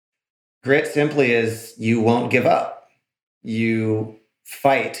Grit simply is you won't give up. You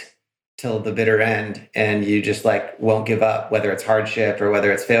fight till the bitter end and you just like won't give up, whether it's hardship or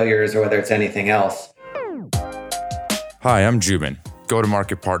whether it's failures or whether it's anything else. Hi, I'm Jubin,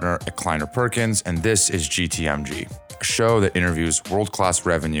 go-to-market partner at Kleiner Perkins, and this is GTMG, a show that interviews world-class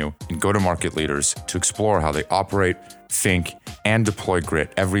revenue and go-to-market leaders to explore how they operate, think, and deploy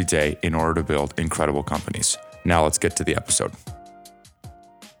grit every day in order to build incredible companies. Now let's get to the episode.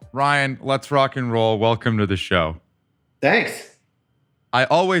 Ryan, let's rock and roll. Welcome to the show. Thanks. I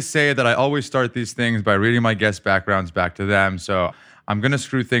always say that I always start these things by reading my guest backgrounds back to them. So I'm going to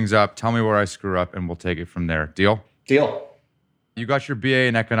screw things up. Tell me where I screw up and we'll take it from there. Deal? Deal. You got your BA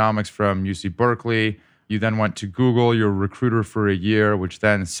in economics from UC Berkeley. You then went to Google. You're a recruiter for a year, which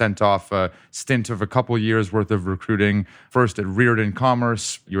then sent off a stint of a couple years worth of recruiting. First at Reardon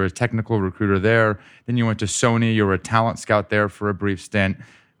Commerce. You were a technical recruiter there. Then you went to Sony. You were a talent scout there for a brief stint.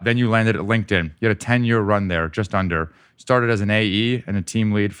 Then you landed at LinkedIn. You had a 10-year run there, just under. Started as an AE and a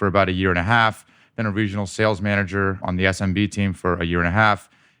team lead for about a year and a half. Then a regional sales manager on the SMB team for a year and a half.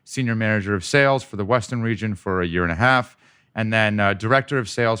 Senior manager of sales for the Western region for a year and a half. And then director of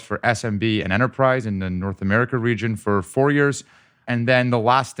sales for SMB and enterprise in the North America region for 4 years. And then the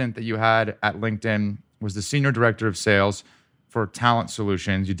last stint that you had at LinkedIn was the senior director of sales for talent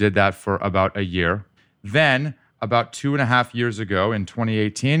solutions. You did that for about a year. Then about 2.5 years ago in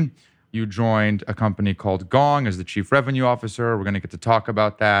 2018, you joined a company called Gong as the chief revenue officer. We're going to get to talk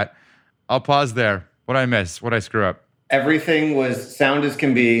about that. I'll pause there. What did I miss? What did I screw up? Everything was sound as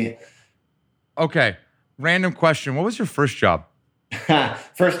can be. Okay. Random question. What was your first job?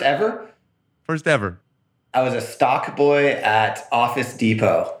 First ever? First ever. I was a stock boy at Office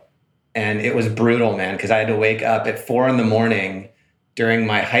Depot. And it was brutal, man, because I had to wake up at 4 a.m. during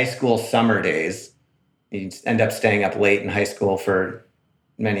my high school summer days. You end up staying up late in high school for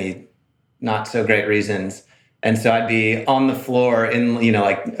many not so great reasons. And so I'd be on the floor in,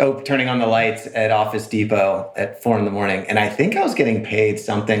 turning on the lights at Office Depot at 4 a.m. And I think I was getting paid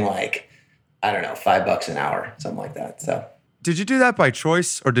something like, I don't know, $5 an hour, something like that. So, did you do that by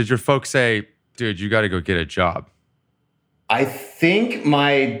choice or did your folks say, dude, you got to go get a job? I think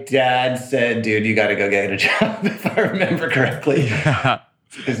my dad said, dude, you got to go get a job, if I remember correctly.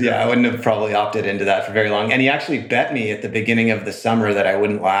 Because, I wouldn't have probably opted into that for very long. And he actually bet me at the beginning of the summer that I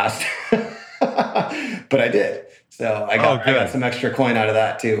wouldn't last. But I did. So I got some extra coin out of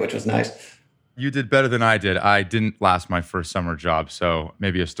that too, which was nice. You did better than I did. I didn't last my first summer job, so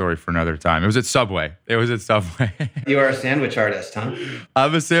maybe a story for another time. It was at Subway. You are a sandwich artist, huh?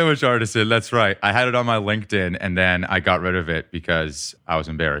 I'm a sandwich artisan. That's right. I had it on my LinkedIn, and then I got rid of it because I was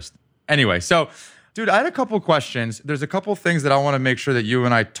embarrassed. Anyway, so, dude, I had a couple questions. There's a couple things that I want to make sure that you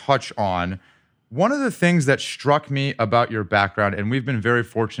and I touch on. One of the things that struck me about your background, and we've been very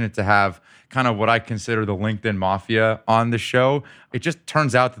fortunate to have kind of what I consider the LinkedIn mafia on the show. It just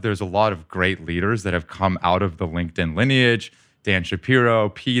turns out that there's a lot of great leaders that have come out of the LinkedIn lineage. Dan Shapiro,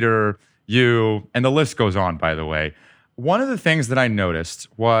 Peter, you, and the list goes on, by the way. One of the things that I noticed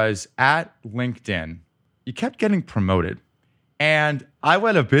was at LinkedIn, you kept getting promoted. And I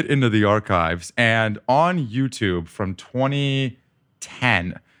went a bit into the archives, and on YouTube from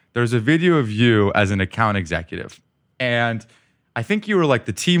 2010, there's a video of you as an account executive. And I think you were like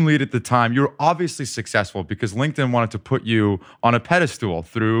the team lead at the time. You were obviously successful because LinkedIn wanted to put you on a pedestal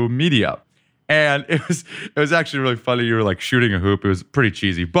through media. And it was actually really funny. You were like shooting a hoop. It was pretty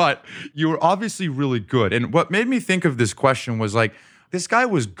cheesy, but you were obviously really good. And what made me think of this question was like, this guy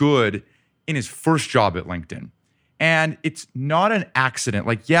was good in his first job at LinkedIn. And it's not an accident.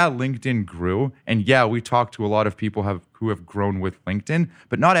 Like, LinkedIn grew. And we talked to a lot of people who have grown with LinkedIn,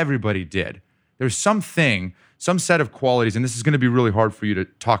 but not everybody did. There's some set of qualities, and this is going to be really hard for you to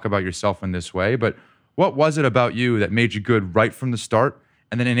talk about yourself in this way, but what was it about you that made you good right from the start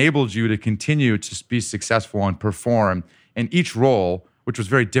and then enabled you to continue to be successful and perform in each role, which was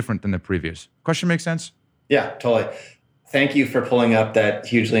very different than the previous? Question makes sense? Yeah, totally. Thank you for pulling up that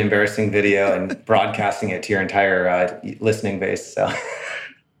hugely embarrassing video and broadcasting it to your entire listening base. So,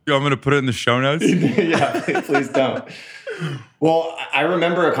 I'm going to put it in the show notes. Yeah, please don't. Well, I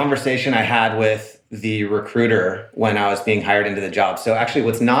remember a conversation I had with the recruiter when I was being hired into the job. So actually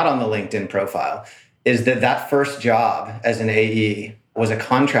what's not on the LinkedIn profile is that first job as an AE was a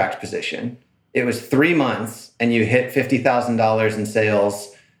contract position. It was 3 months and you hit $50,000 in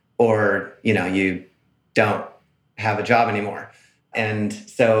sales or, you don't have a job anymore. And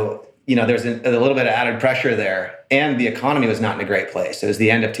so, there's a little bit of added pressure there, and the economy was not in a great place. It was the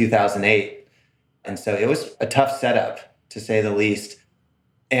end of 2008. And so it was a tough setup, to say the least.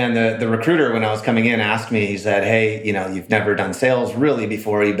 And the recruiter, when I was coming in, asked me, he said, hey, you've never done sales really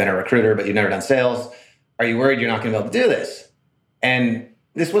before. You've been a recruiter, but you've never done sales. Are you worried you're not going to be able to do this? And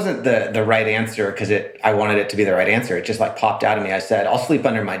this wasn't the right answer because I wanted it to be the right answer. It just like popped out of me. I said, I'll sleep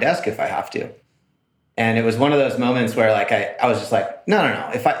under my desk if I have to. And it was one of those moments where like I was just like, no.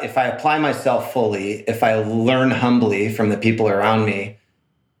 If I apply myself fully, if I learn humbly from the people around me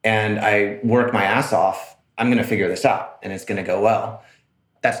and I work my ass off, I'm going to figure this out and it's going to go well.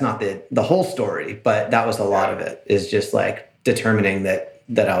 That's not the whole story, but that was a lot of it, is just like determining that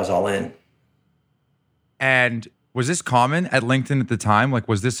I was all in. And was this common at LinkedIn at the time? Like,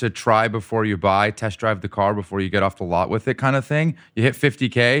 was this a try before you buy, test drive the car before you get off the lot with it kind of thing? You hit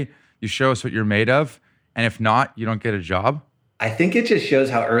 50K, you show us what you're made of, and if not, you don't get a job? I think it just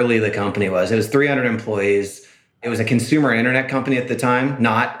shows how early the company was. It was 300 employees. It was a consumer internet company at the time,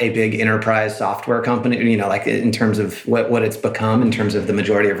 not a big enterprise software company, like in terms of what it's become, in terms of the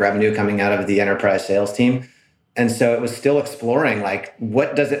majority of revenue coming out of the enterprise sales team. And so it was still exploring, like,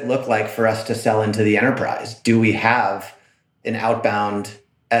 what does it look like for us to sell into the enterprise? Do we have an outbound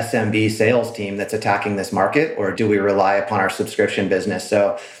SMB sales team that's attacking this market, or do we rely upon our subscription business?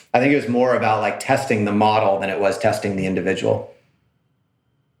 So I think it was more about like testing the model than it was testing the individual.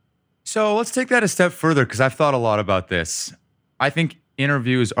 So let's take that a step further, because I've thought a lot about this. I think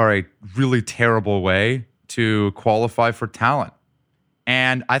interviews are a really terrible way to qualify for talent.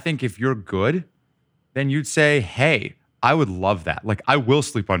 And I think if you're good, then you'd say, hey, I would love that. Like, I will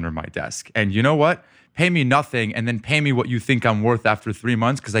sleep under my desk. And you know what? Pay me nothing and then pay me what you think I'm worth after 3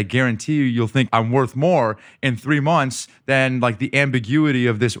 months, because I guarantee you'll think I'm worth more in 3 months than like the ambiguity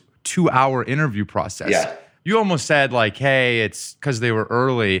of this 2-hour interview process. Yeah. You almost said like, hey, it's because they were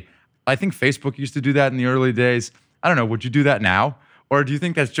early. I think Facebook used to do that in the early days. I don't know. Would you do that now? Or do you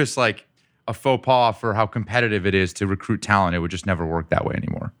think that's just like a faux pas for how competitive it is to recruit talent? It would just never work that way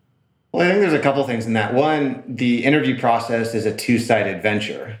anymore. Well, I think there's a couple things in that. One, the interview process is a two-sided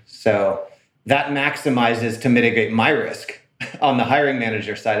venture. So that maximizes to mitigate my risk on the hiring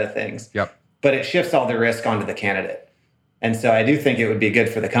manager side of things. Yep. But it shifts all the risk onto the candidate. And so I do think it would be good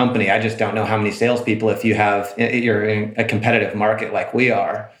for the company. I just don't know how many salespeople, if you're in a competitive market like we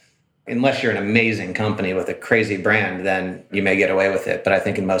are, unless you're an amazing company with a crazy brand, then you may get away with it. But I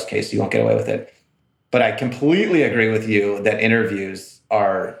think in most cases, you won't get away with it. But I completely agree with you that interviews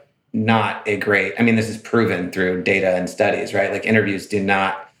are not this is proven through data and studies, right? Like, interviews do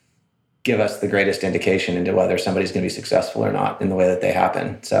not give us the greatest indication into whether somebody's going to be successful or not in the way that they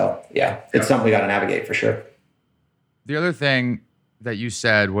happen. So yeah, it's something we got to navigate for sure. The other thing that you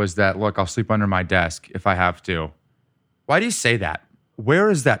said was that, look, I'll sleep under my desk if I have to. Why do you say that? Where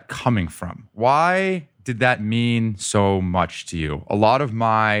is that coming from? Why did that mean so much to you? A lot of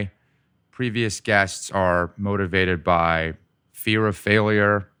my previous guests are motivated by fear of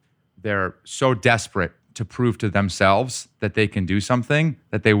failure. They're so desperate to prove to themselves that they can do something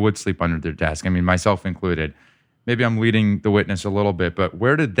that they would sleep under their desk. I mean, myself included. Maybe I'm leading the witness a little bit, but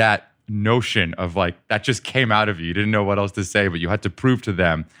where did that notion of like, that just came out of you? You didn't know what else to say, but you had to prove to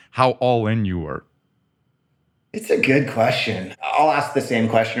them how all in you were. It's a good question. I'll ask the same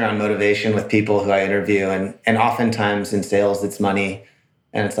question around motivation with people who I interview. And oftentimes in sales, it's money.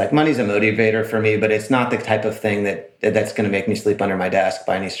 And it's like, money's a motivator for me, but it's not the type of thing that's going to make me sleep under my desk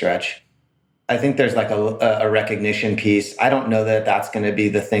by any stretch. I think there's like a recognition piece. I don't know that that's going to be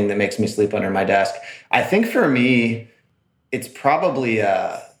the thing that makes me sleep under my desk. I think for me, it's probably,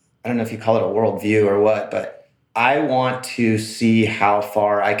 I don't know if you call it a worldview or what, but I want to see how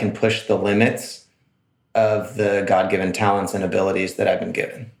far I can push the limits of the God-given talents and abilities that I've been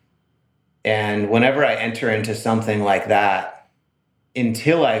given. And whenever I enter into something like that,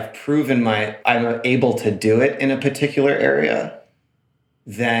 until I've proven I'm able to do it in a particular area,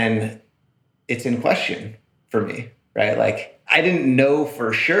 then it's in question for me, right? Like, I didn't know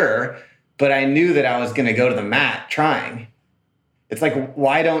for sure, but I knew that I was going to go to the mat trying. It's like,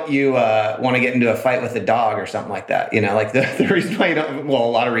 why don't you want to get into a fight with a dog or something like that? Like the reason why you don't, well,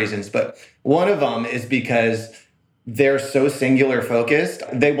 a lot of reasons, but one of them is because they're so singular focused,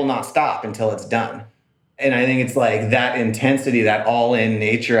 they will not stop until it's done. And I think it's like that intensity, that all-in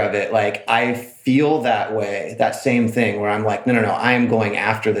nature of it. Like, I feel that way, that same thing where I'm like, no, I am going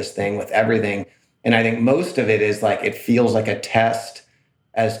after this thing with everything. And I think most of it is like, it feels like a test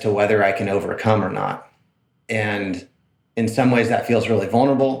as to whether I can overcome or not. And in some ways that feels really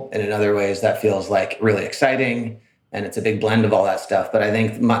vulnerable. And in other ways that feels like really exciting. And it's a big blend of all that stuff. But I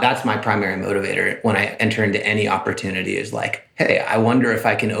think that's my primary motivator when I enter into any opportunity, is like, hey, I wonder if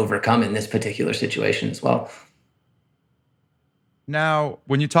I can overcome in this particular situation as well. Now,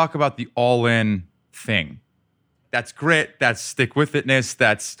 when you talk about the all-in thing, That's grit, that's stick-with-itness,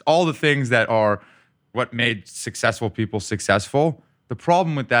 that's all the things that are what made successful people successful. The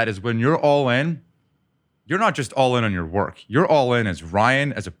problem with that is when you're all in, you're not just all in on your work. You're all in as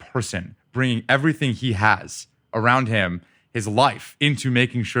Ryan, as a person, bringing everything he has around him, his life, into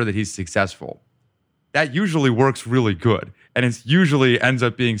making sure that he's successful. That usually works really good, and it usually ends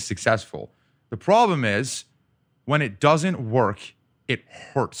up being successful. The problem is when it doesn't work, it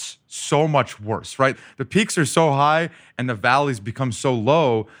hurts so much worse, right? The peaks are so high and the valleys become so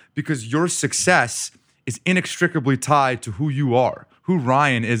low because your success is inextricably tied to who you are, who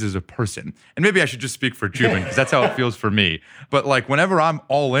Ryan is as a person. And maybe I should just speak for Joubin because that's how it feels for me. But like whenever I'm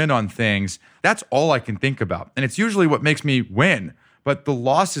all in on things, that's all I can think about. And it's usually what makes me win. But the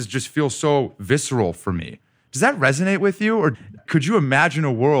losses just feel so visceral for me. Does that resonate with you? Or could you imagine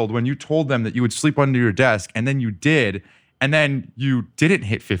a world when you told them that you would sleep under your desk and then you did, and then you didn't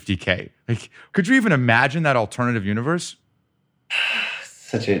hit 50K? Like, could you even imagine that alternative universe?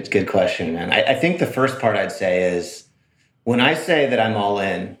 Such a good question, man. I think the first part I'd say is when I say that I'm all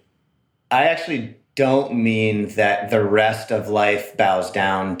in, I actually don't mean that the rest of life bows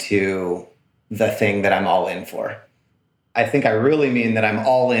down to the thing that I'm all in for. I think I really mean that I'm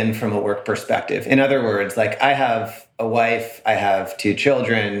all in from a work perspective. In other words, like I have a wife, I have 2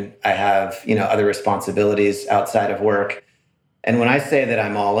 children, I have, other responsibilities outside of work. And when I say that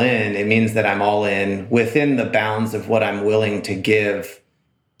I'm all in, it means that I'm all in within the bounds of what I'm willing to give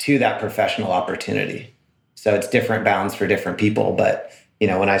to that professional opportunity. So it's different bounds for different people. But,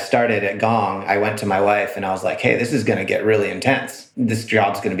 when I started at Gong, I went to my wife and I was like, hey, this is going to get really intense. This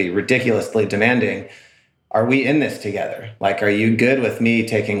job's going to be ridiculously demanding. Are we in this together? Like, are you good with me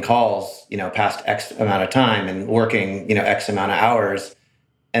taking calls, past X amount of time and working, X amount of hours?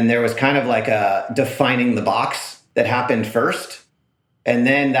 And there was kind of like a defining the box that happened first. And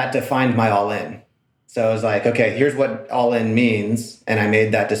then that defined my all in. So I was like, okay, here's what all in means. And I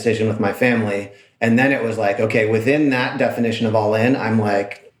made that decision with my family. And then it was like, okay, within that definition of all in, I'm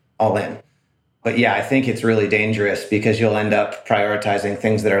like all in. But yeah, I think it's really dangerous because you'll end up prioritizing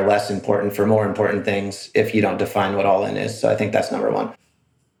things that are less important for more important things if you don't define what all in is. So I think that's number one.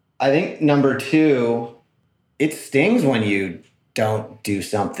 I think number two, it stings when you don't do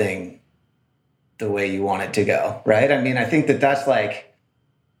something the way you want it to go, right? I mean, I think that's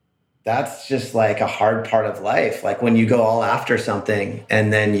just like a hard part of life. Like when you go all after something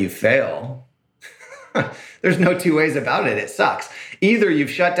and then you fail, there's no two ways about it. It sucks. Either you've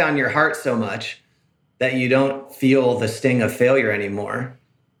shut down your heart so much that you don't feel the sting of failure anymore,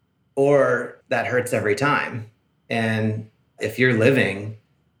 or that hurts every time. And if you're living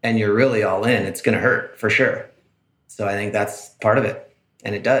and you're really all in, it's going to hurt for sure. So I think that's part of it.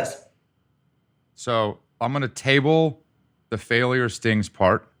 And it does. So I'm going to table the failure stings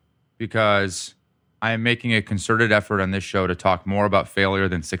part because I am making a concerted effort on this show to talk more about failure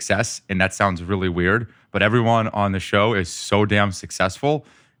than success. And that sounds really weird, but everyone on the show is so damn successful.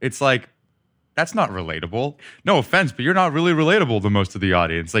 It's like, that's not relatable. No offense, but you're not really relatable to most of the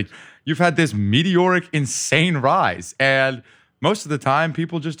audience. Like, you've had this meteoric, insane rise. And most of the time,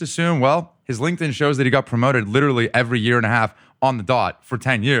 people just assume, well, his LinkedIn shows that he got promoted literally every year and a half on the dot for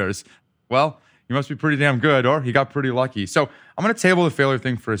 10 years. Well, he must be pretty damn good, or he got pretty lucky. So I'm going to table the failure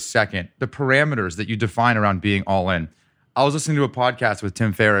thing for a second. The parameters that you define around being all in. I was listening to a podcast with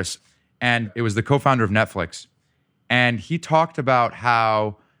Tim Ferriss, and it was the co-founder of Netflix. And he talked about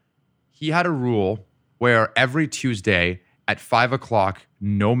how he had a rule where every Tuesday at 5 o'clock,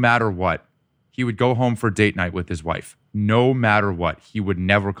 no matter what, he would go home for date night with his wife. No matter what, he would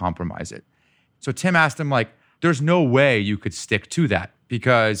never compromise it. So Tim asked him, like, there's no way you could stick to that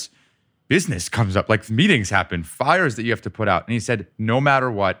because business comes up, like meetings happen, fires that you have to put out. And he said, no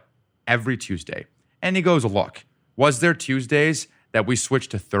matter what, every Tuesday. And he goes, look, was there Tuesdays that we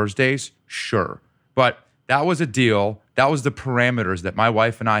switched to Thursdays? Sure. But that was a deal. That was the parameters that my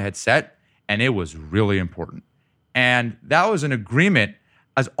wife and I had set. And it was really important. And that was an agreement,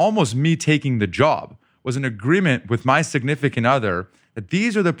 as almost me taking the job, was an agreement with my significant other that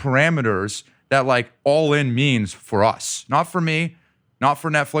these are the parameters that like all in means for us, not for me, not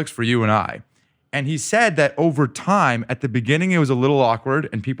for Netflix, for you and I. And he said that over time, at the beginning, it was a little awkward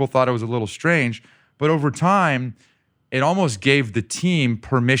and people thought it was a little strange, but over time, it almost gave the team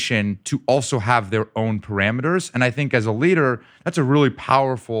permission to also have their own parameters. And I think as a leader, that's a really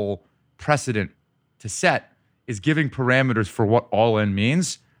powerful precedent to set, is giving parameters for what all in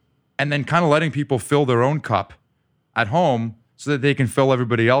means, and then kind of letting people fill their own cup at home so that they can fill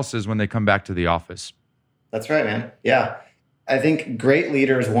everybody else's when they come back to the office. That's right, man. Yeah. I think great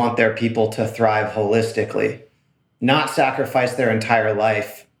leaders want their people to thrive holistically, not sacrifice their entire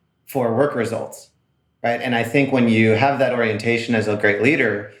life for work results. right? And I think when you have that orientation as a great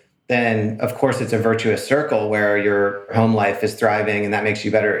leader, then of course it's a virtuous circle where your home life is thriving and that makes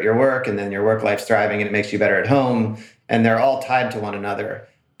you better at your work. And then your work life's thriving and it makes you better at home. And they're all tied to one another.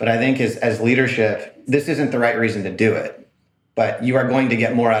 But I think as leadership, this isn't the right reason to do it. But you are going to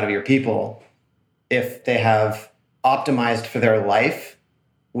get more out of your people if they have optimized for their life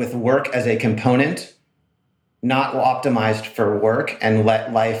with work as a component, not optimized for work and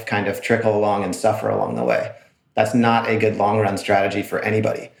let life kind of trickle along and suffer along the way. That's not a good long run strategy for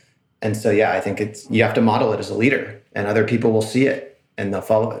anybody. And so, yeah, I think you have to model it as a leader and other people will see it and they'll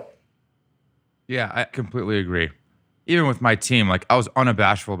follow it. Yeah, I completely agree. Even with my team, like I was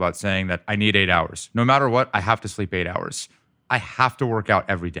unabashful about saying that I need 8 hours. No matter what, I have to sleep 8 hours. I have to work out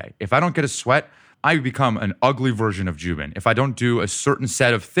every day. If I don't get a sweat, I become an ugly version of Jubin. If I don't do a certain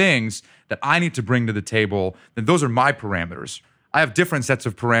set of things that I need to bring to the table, then those are my parameters. I have different sets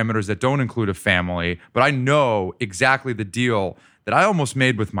of parameters that don't include a family, but I know exactly the deal that I almost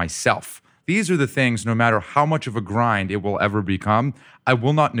made with myself. These are the things, no matter how much of a grind it will ever become, I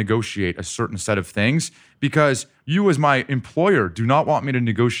will not negotiate a certain set of things because you as my employer do not want me to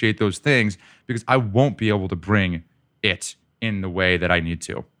negotiate those things because I won't be able to bring it in the way that I need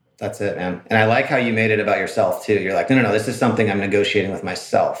to. That's it, man. And I like how you made it about yourself too. You're like, no, this is something I'm negotiating with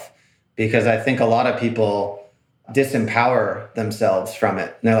myself. Because I think a lot of people disempower themselves from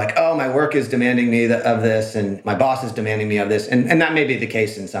it. And they're like, oh, my work is demanding me of this and my boss is demanding me of this. And that may be the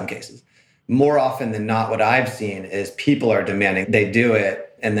case in some cases. More often than not, what I've seen is people are demanding, they do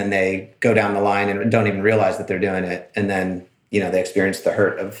it and then they go down the line and don't even realize that they're doing it. And then, they experience the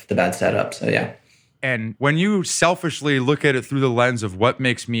hurt of the bad setup. So yeah. And when you selfishly look at it through the lens of what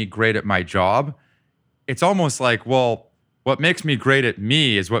makes me great at my job, it's almost like, well, what makes me great at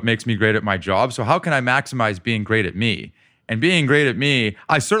me is what makes me great at my job. So how can I maximize being great at me? And being great at me,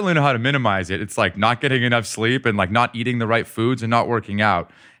 I certainly know how to minimize it. It's like not getting enough sleep and like not eating the right foods and not working out.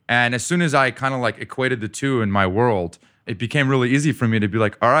 And as soon as I kind of like equated the two in my world, it became really easy for me to be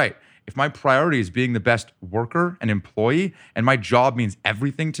like, all right, if my priority is being the best worker and employee and my job means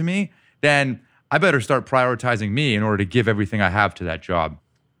everything to me, then I better start prioritizing me in order to give everything I have to that job.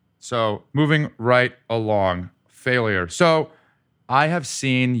 So moving right along, failure. So I have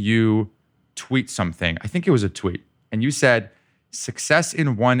seen you tweet something. I think it was a tweet. And you said, success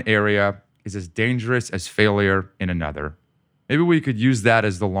in one area is as dangerous as failure in another. Maybe we could use that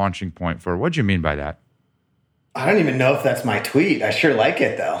as the launching point for what do you mean by that? I don't even know if that's my tweet. I sure like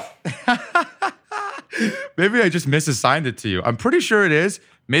it though. Maybe I just misassigned it to you. I'm pretty sure it is.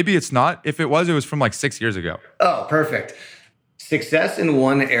 Maybe it's not. If it was from like 6 years ago. Oh, perfect. Success in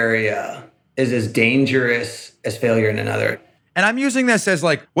one area is as dangerous as failure in another. And I'm using this as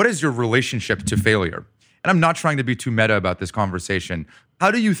like, what is your relationship to failure? And I'm not trying to be too meta about this conversation.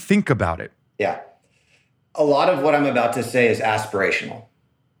 How do you think about it? Yeah. A lot of what I'm about to say is aspirational.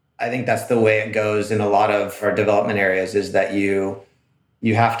 I think that's the way it goes in a lot of our development areas is that you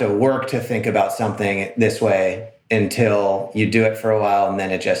have to work to think about something this way until you do it for a while and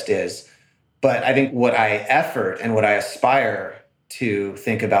then it just is. But I think what I effort and what I aspire to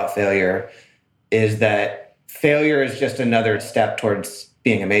think about failure is that failure is just another step towards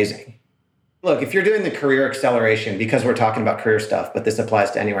being amazing. Look, if you're doing the career acceleration, because we're talking about career stuff, but this applies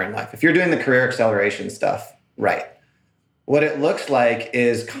to anywhere in life. If you're doing the career acceleration stuff, right, what it looks like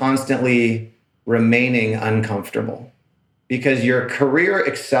is constantly remaining uncomfortable because your career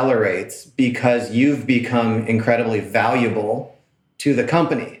accelerates because you've become incredibly valuable to the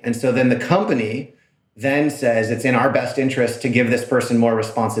company. And so then the company then says it's in our best interest to give this person more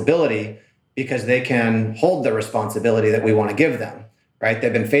responsibility because they can hold the responsibility that we want to give them, right?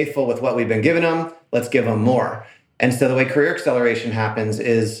 They've been faithful with what we've been giving them. Let's give them more. And so the way career acceleration happens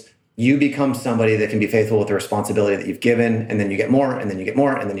is you become somebody that can be faithful with the responsibility that you've given, and then you get more, and then you get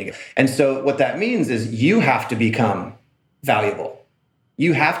more, and then you get. And so what that means is you have to become valuable.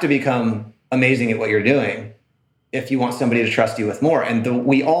 You have to become amazing at what you're doing if you want somebody to trust you with more. And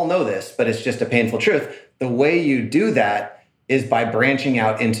we all know this, but it's just a painful truth. The way you do that is by branching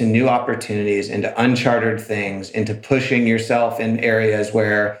out into new opportunities, into uncharted things, into pushing yourself in areas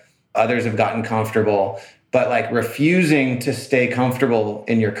where others have gotten comfortable. But like refusing to stay comfortable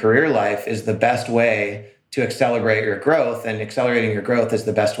in your career life is the best way to accelerate your growth, and accelerating your growth is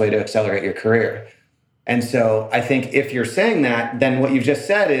the best way to accelerate your career. And so I think if you're saying that, then what you've just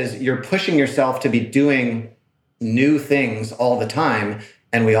said is you're pushing yourself to be doing new things all the time.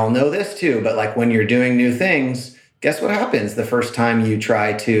 And we all know this too, but like when you're doing new things, guess what happens the first time you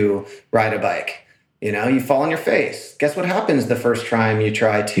try to ride a bike? You fall on your face. Guess what happens the first time you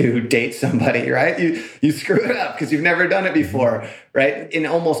try to date somebody, right? You screw it up because you've never done it before, right? In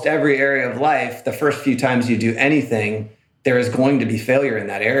almost every area of life, the first few times you do anything, there is going to be failure in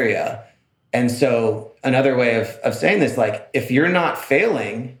that area. And so another way of saying this, like, if you're not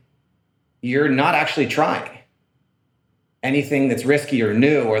failing, you're not actually trying anything that's risky or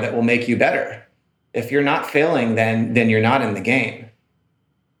new or that will make you better. If you're not failing, then you're not in the game.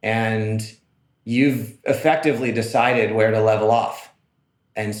 And you've effectively decided where to level off.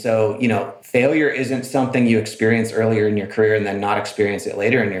 And so, failure isn't something you experience earlier in your career and then not experience it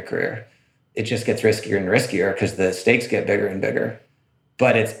later in your career. It just gets riskier and riskier because the stakes get bigger and bigger.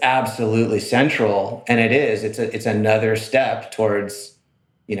 But it's absolutely central, and it's another step towards,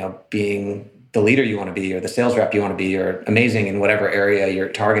 being the leader you want to be or the sales rep you want to be or amazing in whatever area you're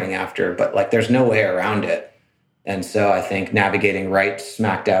targeting after. But like, there's no way around it. And so I think navigating right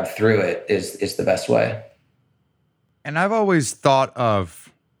smack dab through it is the best way. And I've always thought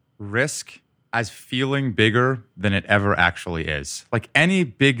of risk as feeling bigger than it ever actually is. Like any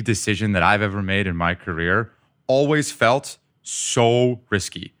big decision that I've ever made in my career always felt so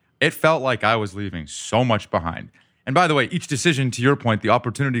risky. It felt like I was leaving so much behind. And by the way, each decision, to your point, the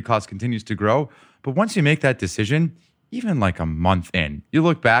opportunity cost continues to grow. But once you make that decision, even like a month in, you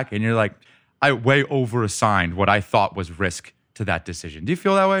look back and you're like, I way overassigned what I thought was risk to that decision. Do you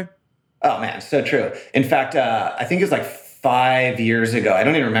feel that way? Oh man, so true. In fact, I think it was like 5 years ago. I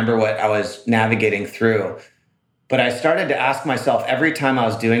don't even remember what I was navigating through, but I started to ask myself every time I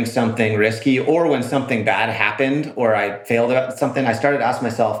was doing something risky or when something bad happened or I failed at something, I started to ask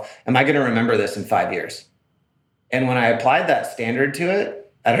myself, am I going to remember this in 5 years? And when I applied that standard to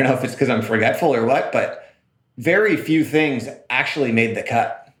it, I don't know if it's because I'm forgetful or what, but very few things actually made the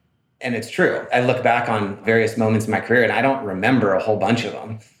cut. And it's true. I look back on various moments in my career and I don't remember a whole bunch of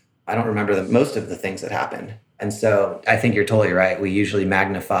them. I don't remember most of the things that happened. And so I think you're totally right. We usually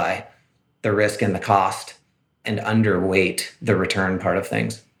magnify the risk and the cost and underweight the return part of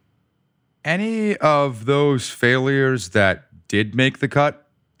things. Any of those failures that did make the cut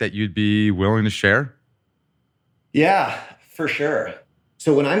that you'd be willing to share? Yeah, for sure.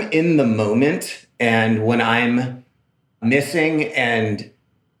 So when I'm in the moment and when I'm missing and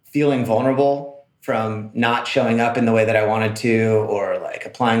feeling vulnerable from not showing up in the way that I wanted to, or like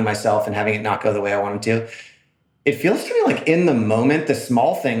applying myself and having it not go the way I wanted to, it feels to me like in the moment, the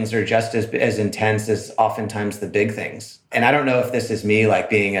small things are just as intense as oftentimes the big things. And I don't know if this is me like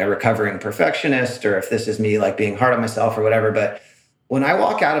being a recovering perfectionist or if this is me like being hard on myself or whatever. But when I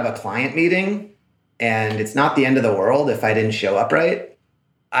walk out of a client meeting and it's not the end of the world if I didn't show up right,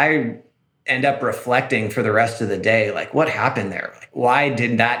 I end up reflecting for the rest of the day, like what happened there? Like, why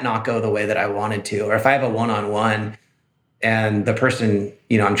did that not go the way that I wanted to? Or if I have a one-on-one and the person,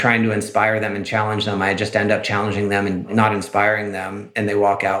 I'm trying to inspire them and challenge them, I just end up challenging them and not inspiring them. And they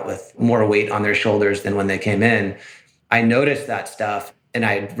walk out with more weight on their shoulders than when they came in. I notice that stuff and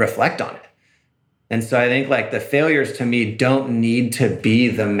I reflect on it. And so I think like the failures to me don't need to be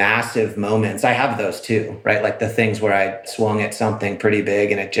the massive moments. I have those too, right? Like the things where I swung at something pretty big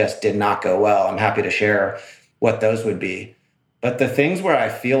and it just did not go well. I'm happy to share what those would be. But the things where I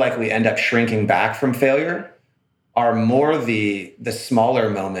feel like we end up shrinking back from failure are more the smaller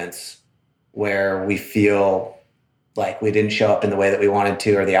moments where we feel like we didn't show up in the way that we wanted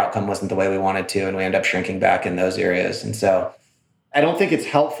to, or the outcome wasn't the way we wanted to, and we end up shrinking back in those areas. And so I don't think it's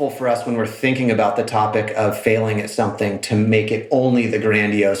helpful for us when we're thinking about the topic of failing at something to make it only the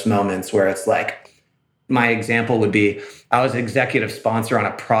grandiose moments where it's like, my example would be, I was executive sponsor on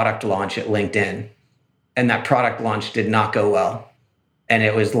a product launch at LinkedIn, and that product launch did not go well. And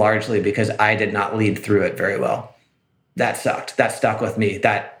it was largely because I did not lead through it very well. That sucked. That stuck with me.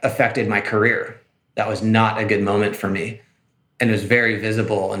 That affected my career. That was not a good moment for me. And it was very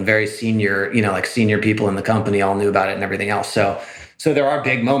visible and very senior, like senior people in the company all knew about it and everything else. So there are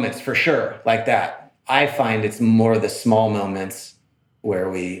big moments for sure like that. I find it's more the small moments where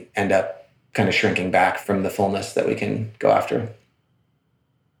we end up kind of shrinking back from the fullness that we can go after.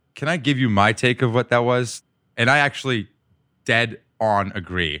 Can I give you my take of what that was? And I actually dead on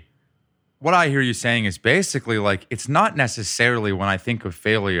agree. What I hear you saying is basically like, it's not necessarily when I think of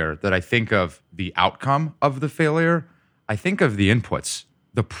failure that I think of the outcome of the failure. I think of the inputs,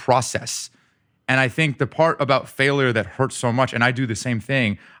 the process. And I think the part about failure that hurts so much, and I do the same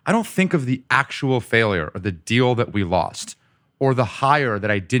thing, I don't think of the actual failure or the deal that we lost or the hire that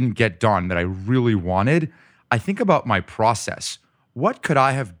I didn't get done that I really wanted. I think about my process. What could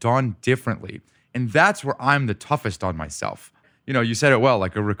I have done differently? And that's where I'm the toughest on myself. You said it well,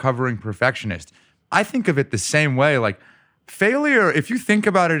 like a recovering perfectionist. I think of it the same way. Like failure, if you think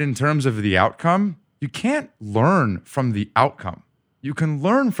about it in terms of the outcome, you can't learn from the outcome. You can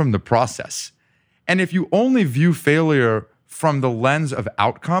learn from the process. And if you only view failure from the lens of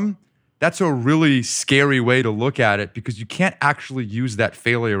outcome, that's a really scary way to look at it because you can't actually use that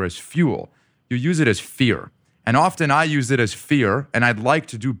failure as fuel. You use it as fear. And often I use it as fear, and I'd like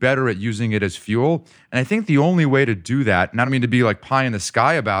to do better at using it as fuel. And I think the only way to do that, and I don't mean to be like pie in the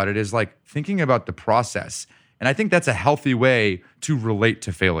sky about it, is like thinking about the process. And I think that's a healthy way to relate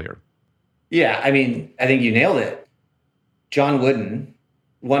to failure. Yeah, I mean, I think you nailed it. John Wooden,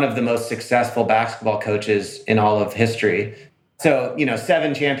 one of the most successful basketball coaches in all of history. So,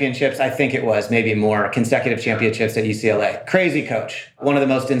 7 championships, I think it was, maybe more, consecutive championships at UCLA. Crazy coach, one of the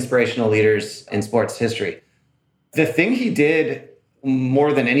most inspirational leaders in sports history. The thing he did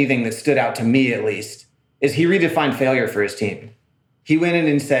more than anything that stood out to me, at least, is he redefined failure for his team. He went in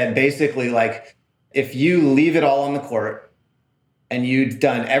and said, basically, like, if you leave it all on the court and you've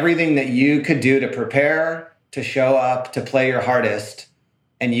done everything that you could do to prepare, to show up, to play your hardest,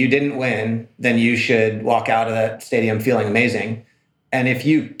 and you didn't win, then you should walk out of that stadium feeling amazing. And if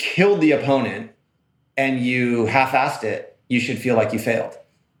you killed the opponent and you half-assed it, you should feel like you failed.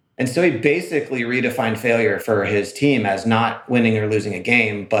 And so he basically redefined failure for his team as not winning or losing a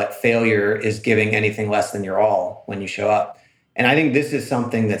game, but failure is giving anything less than your all when you show up. And I think this is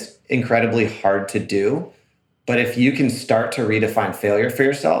something that's incredibly hard to do. But if you can start to redefine failure for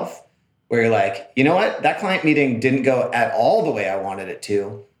yourself, where you're like, you know what, that client meeting didn't go at all the way I wanted it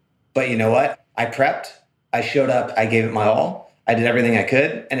to, but you know what, I prepped, I showed up, I gave it my all, I did everything I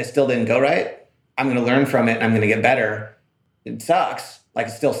could, and it still didn't go right. I'm going to learn from it and I'm going to get better. It sucks. Like,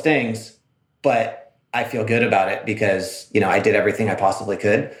 it still stings, but I feel good about it because, I did everything I possibly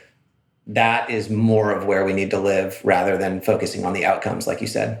could. That is more of where we need to live rather than focusing on the outcomes, like you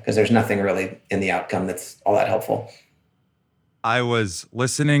said, because there's nothing really in the outcome that's all that helpful. I was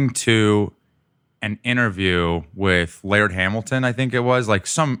listening to an interview with Laird Hamilton, I think it was, like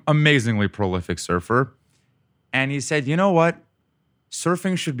some amazingly prolific surfer. And he said, you know what?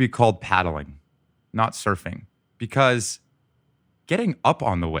 Surfing should be called paddling, not surfing, because getting up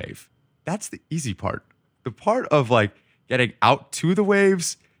on the wave, that's the easy part. The part of like getting out to the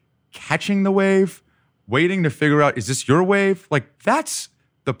waves, catching the wave, waiting to figure out, is this your wave? Like, that's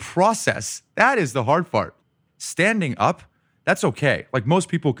the process. That is the hard part. Standing up, that's okay. Like, most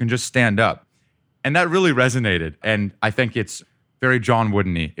people can just stand up. And that really resonated. And I think it's very John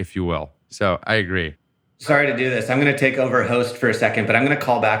Wooden-y, if you will. So I agree. Sorry to do this. I'm going to take over host for a second, but I'm going to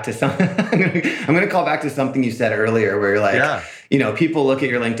call back to I'm going to call back to something you said earlier where you're like, people look at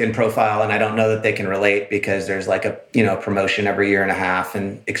your LinkedIn profile and I don't know that they can relate because there's like a, promotion every year and a half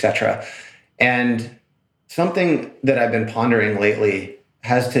and et cetera. And something that I've been pondering lately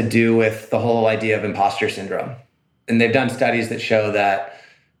has to do with the whole idea of imposter syndrome. And they've done studies that show that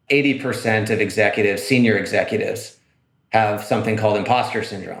 80% of executives, senior executives, have something called imposter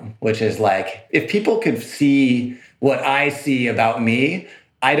syndrome, which is like, if people could see what I see about me,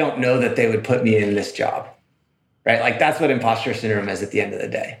 I don't know that they would put me in this job, right? Like, that's what imposter syndrome is at the end of the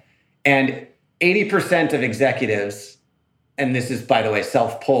day. And 80% of executives, and this is, by the way,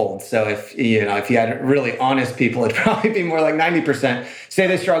 self-polled. So if you had really honest people, it'd probably be more like 90% say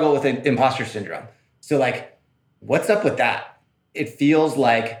they struggle with imposter syndrome. So like, what's up with that? It feels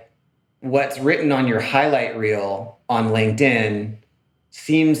like what's written on your highlight reel on LinkedIn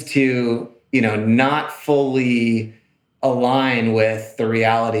seems to, not fully align with the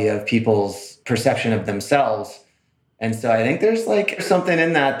reality of people's perception of themselves. And so I think there's like something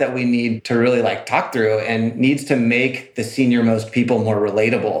in that we need to really like talk through and needs to make the senior most people more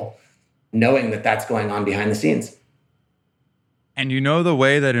relatable, knowing that that's going on behind the scenes. And the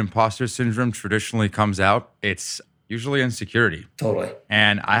way that imposter syndrome traditionally comes out, it's usually insecurity. Totally.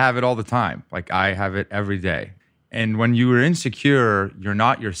 And I have it all the time. Like, I have it every day. And when you are insecure, you're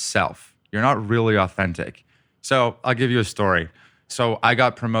not yourself. You're not really authentic. So I'll give you a story. So I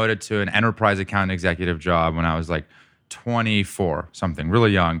got promoted to an enterprise account executive job when I was like 24, something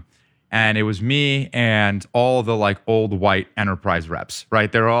really young. And it was me and all the like old white enterprise reps, right?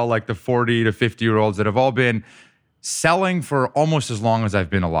 They're all like the 40 to 50-year-olds that have all been selling for almost as long as I've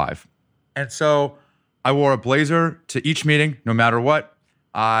been alive. And so I wore a blazer to each meeting, no matter what.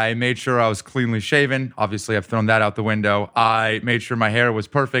 I made sure I was cleanly shaven. Obviously, I've thrown that out the window. I made sure my hair was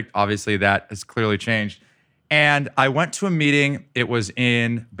perfect. Obviously, that has clearly changed. And I went to a meeting. It was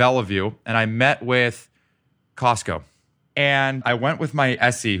in Bellevue, and I met with Costco. And I went with my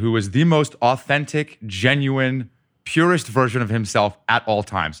SE, who was the most authentic, genuine, purest version of himself at all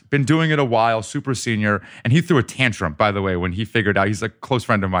times. Been doing it a while, super senior. And he threw a tantrum, by the way, when he figured out, he's a close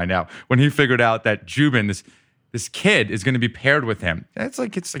friend of mine now, when he figured out that Jubin, this this kid is going to be paired with him. It's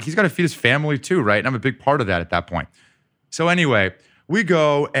like he's got to feed his family too, right? And I'm a big part of that at that point. So anyway, we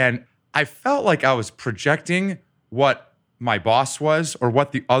go, and I felt like I was projecting what my boss was or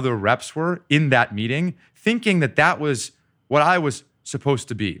what the other reps were in that meeting, thinking that that was what I was supposed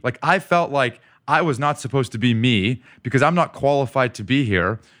to be. Like, I felt like I was not supposed to be me because I'm not qualified to be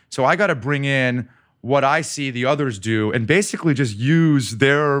here. So I got to bring in what I see the others do and basically just use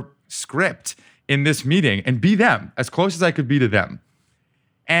their script in this meeting and be them, as close as I could be to them.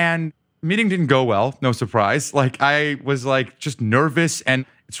 And meeting didn't go well, no surprise. Like, I was like just nervous, and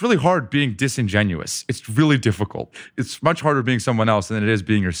it's really hard being disingenuous. It's really difficult. It's much harder being someone else than it is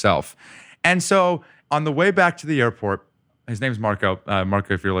being yourself. And so on the way back to the airport, his name's Marco.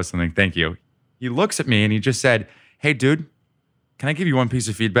 Marco, if you're listening, thank you. He looks at me and he just said, "Hey, dude, can I give you one piece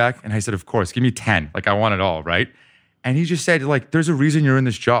of feedback?" And I said, "Of course, give me 10. Like, I want it all, right?" And he just said, like, "There's a reason you're in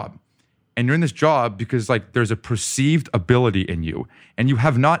this job. And you're in this job because, like, there's a perceived ability in you. And you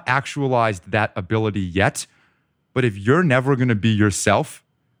have not actualized that ability yet. But if you're never going to be yourself,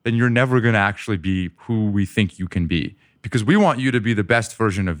 then you're never going to actually be who we think you can be. Because we want you to be the best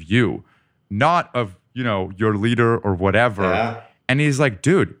version of you, not of, your leader or whatever." Yeah. And he's like,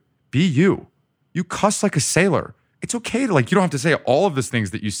 "Dude, be you. You cuss like a sailor. It's okay to, like, you don't have to say all of these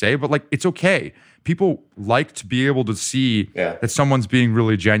things that you say, but, like, it's okay. People like to be able to see that someone's being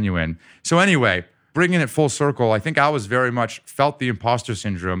really genuine." So anyway, bringing it full circle, I think I was very much felt the imposter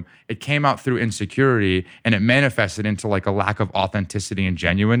syndrome. It came out through insecurity, and it manifested into, like, a lack of authenticity and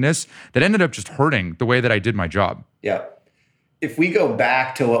genuineness that ended up just hurting the way that I did my job. Yeah. If we go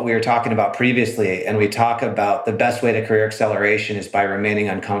back to what we were talking about previously, and we talk about the best way to career acceleration is by remaining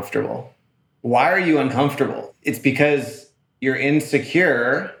uncomfortable. Why are you uncomfortable? It's because you're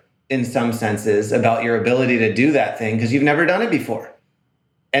insecure in some senses about your ability to do that thing because you've never done it before.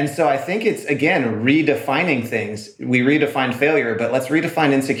 And so I think it's, again, redefining things. We redefine failure, but let's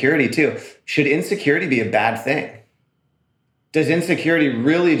redefine insecurity too. Should insecurity be a bad thing? Does insecurity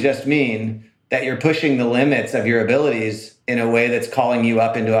really just mean that you're pushing the limits of your abilities in a way that's calling you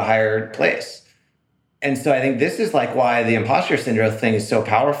up into a higher place? And so I think this is like why the imposter syndrome thing is so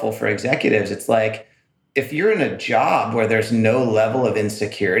powerful for executives. It's like, if you're in a job where there's no level of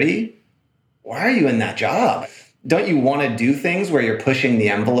insecurity, why are you in that job? Don't you want to do things where you're pushing the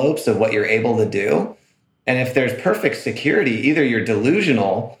envelopes of what you're able to do? And if there's perfect security, either you're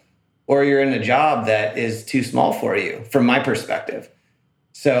delusional or you're in a job that is too small for you, from my perspective.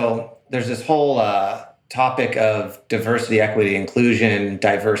 So there's this whole topic of diversity, equity, inclusion,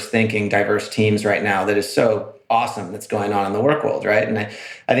 diverse thinking, diverse teams right now that is so awesome that's going on in the work world, right? And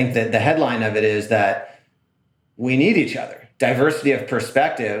I think that the headline of it is that we need each other. Diversity of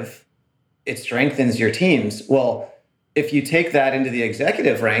perspective, it strengthens your teams. Well, if you take that into the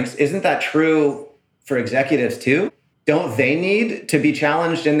executive ranks, isn't that true for executives too? Don't they need to be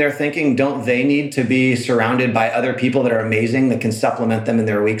challenged in their thinking? Don't they need to be surrounded by other people that are amazing that can supplement them in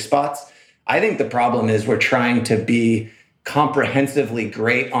their weak spots? I think the problem is we're trying to be comprehensively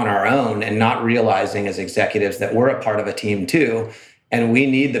great on our own and not realizing as executives that we're a part of a team too. And we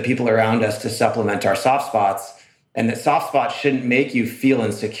need the people around us to supplement our soft spots. And that soft spots shouldn't make you feel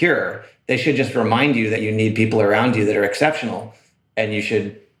insecure. They should just remind you that you need people around you that are exceptional. And you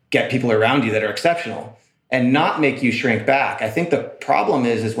should get people around you that are exceptional and not make you shrink back. I think the problem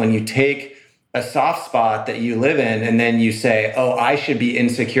is when you take a soft spot that you live in and then you say, "Oh, I should be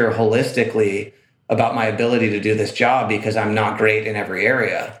insecure holistically about my ability to do this job because I'm not great in every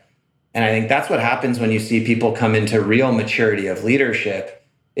area." And I think that's what happens when you see people come into real maturity of leadership,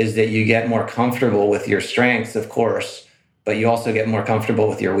 is that you get more comfortable with your strengths, of course, but you also get more comfortable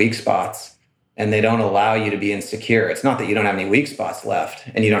with your weak spots, and they don't allow you to be insecure. It's not that you don't have any weak spots left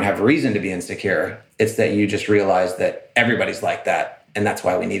and you don't have reason to be insecure. It's that you just realize that everybody's like that, and that's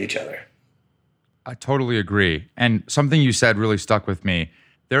why we need each other. I totally agree. And something you said really stuck with me.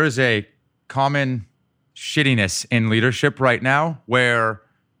 There is a common shittiness in leadership right now where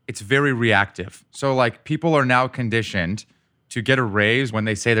it's very reactive. So, like, people are now conditioned to get a raise when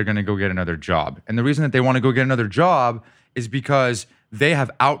they say they're going to go get another job. And the reason that they want to go get another job is because they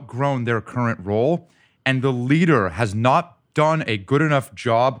have outgrown their current role, and the leader has not done a good enough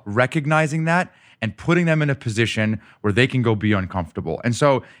job recognizing that and putting them in a position where they can go be uncomfortable. And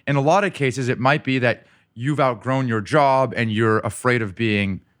so in a lot of cases, it might be that you've outgrown your job and you're afraid of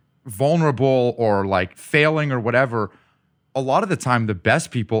being vulnerable or like failing or whatever. A lot of the time, the best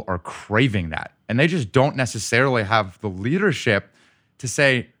people are craving that. And they just don't necessarily have the leadership to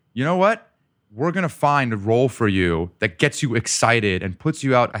say, "You know what? We're going to find a role for you that gets you excited and puts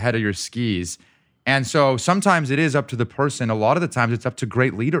you out ahead of your skis." And so sometimes it is up to the person. A lot of the times it's up to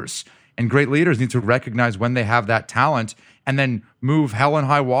great leaders. And great leaders need to recognize when they have that talent and then move hell and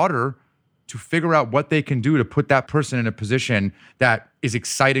high water to figure out what they can do to put that person in a position that is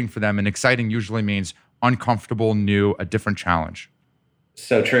exciting for them. And exciting usually means uncomfortable, new, a different challenge.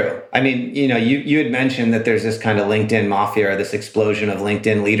 So true. I mean, you had mentioned that there's this kind of LinkedIn mafia or this explosion of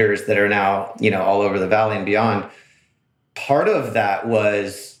LinkedIn leaders that are now, all over the valley and beyond. Part of that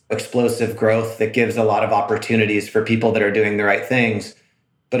was explosive growth that gives a lot of opportunities for people that are doing the right things.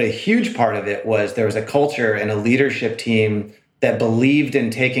 But a huge part of it was there was a culture and a leadership team that believed in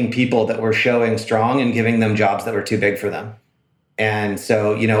taking people that were showing strong and giving them jobs that were too big for them. And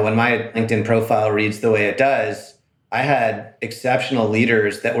so, when my LinkedIn profile reads the way it does, I had exceptional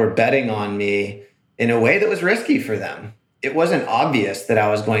leaders that were betting on me in a way that was risky for them. It wasn't obvious that I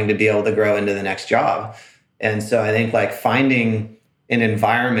was going to be able to grow into the next job. And so I think finding an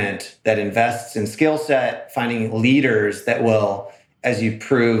environment that invests in skill set, finding leaders that will, as you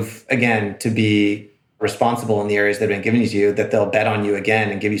prove, again, to be responsible in the areas that have been given to you, that they'll bet on you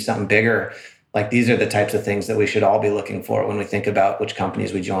again and give you something bigger. These are the types of things that we should all be looking for when we think about which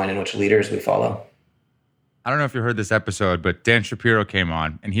companies we join and which leaders we follow. I don't know if you heard this episode, but Dan Shapiro came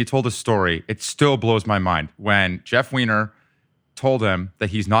on and he told a story. It still blows my mind when Jeff Weiner told him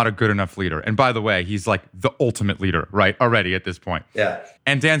that he's not a good enough leader. And by the way, he's the ultimate leader, right? Already at this point. Yeah.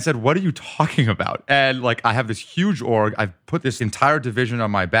 And Dan said, "What are you talking about?" And I have this huge org. I've put this entire division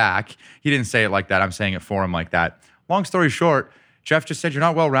on my back. He didn't say it like that. I'm saying it for him like that. Long story short, Jeff just said, you're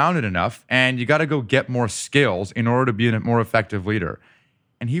not well-rounded enough and you got to go get more skills in order to be a more effective leader.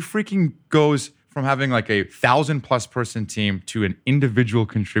 And he freaking goes from having a 1,000+ person team to an individual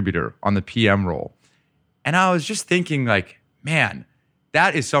contributor on the PM role. And I was just thinking man,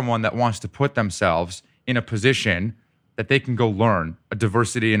 that is someone that wants to put themselves in a position that they can go learn a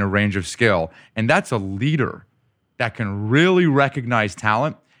diversity and a range of skill. And that's a leader that can really recognize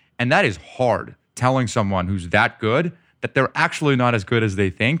talent. And that is hard, telling someone who's that good that they're actually not as good as they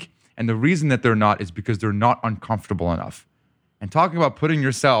think. And the reason that they're not is because they're not uncomfortable enough. And talking about putting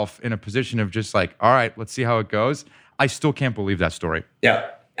yourself in a position of just all right, let's see how it goes. I still can't believe that story. Yeah.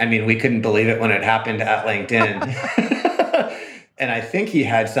 I mean, we couldn't believe it when it happened at LinkedIn. And I think he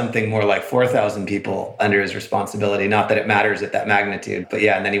had something more like 4,000 people under his responsibility. Not that it matters at that magnitude, but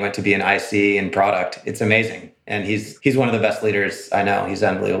yeah. And then he went to be an IC in product. It's amazing. And he's one of the best leaders I know. He's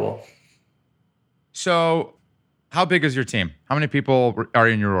unbelievable. So how big is your team? How many people are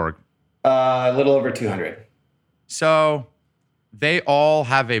in your org? A little over 200. So they all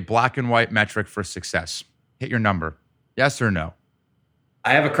have a black and white metric for success. Hit your number. Yes or no?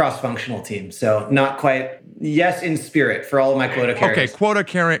 I have a cross-functional team, so not quite. Yes, in spirit for all of my quota carriers.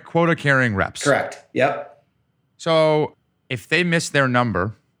 Okay, quota carrying reps. Correct. Yep. So if they miss their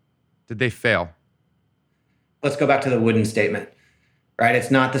number, did they fail? Let's go back to the Wooden statement, right?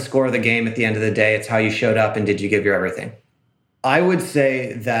 It's not the score of the game at the end of the day. It's how you showed up and did you give your everything. I would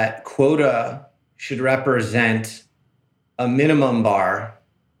say that quota should represent a minimum bar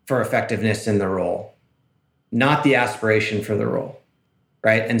for effectiveness in the role, not the aspiration for the role.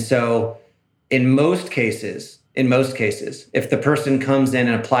 Right. And so in most cases, if the person comes in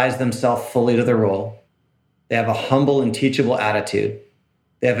and applies themselves fully to the role, they have a humble and teachable attitude,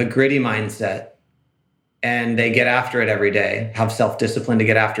 they have a gritty mindset, and they get after it every day, have self-discipline to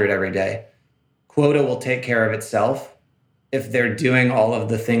get after it every day, quota will take care of itself if they're doing all of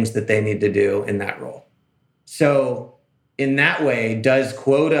the things that they need to do in that role. So in that way, does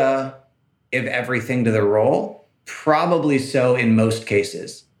quota give everything to the role? Probably so in most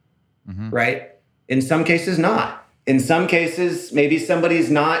cases, right? In some cases, not. In some cases, maybe somebody's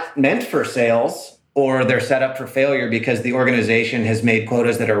not meant for sales or they're set up for failure because the organization has made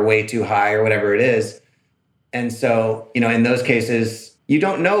quotas that are way too high or whatever it is. And so, in those cases, you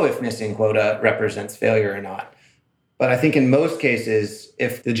don't know if missing quota represents failure or not. But I think in most cases,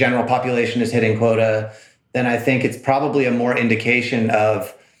 if the general population is hitting quota, then I think it's probably a more indication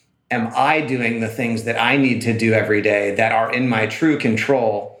of, am I doing the things that I need to do every day that are in my true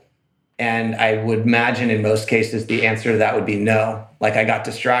control? And I would imagine in most cases, the answer to that would be no. I got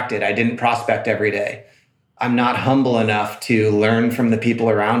distracted. I didn't prospect every day. I'm not humble enough to learn from the people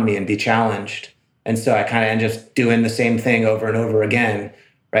around me and be challenged. And so I kind of am just doing the same thing over and over again,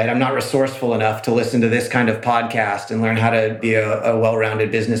 right? I'm not resourceful enough to listen to this kind of podcast and learn how to be a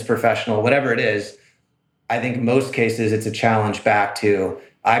well-rounded business professional, whatever it is. I think in most cases, it's a challenge back to,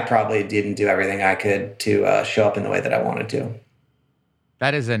 I probably didn't do everything I could to show up in the way that I wanted to.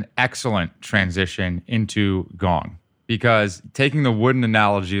 That is an excellent transition into Gong, because taking the wooden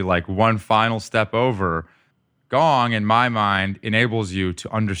analogy one final step over, Gong, in my mind, enables you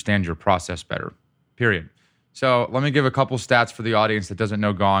to understand your process better, period. So let me give a couple stats for the audience that doesn't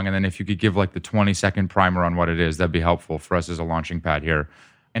know Gong. And then if you could give like the 20-second primer on what it is, that'd be helpful for us as a launching pad here.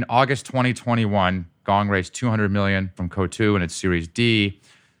 In August 2021, Gong raised $200 million from Coatue in its Series D.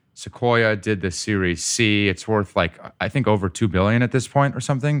 Sequoia did the Series C. It's worth like, I think over $2 billion at this point or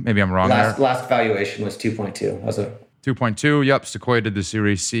something. Maybe I'm wrong there. Last valuation was 2.2. Was it? 2.2, yep. Sequoia did the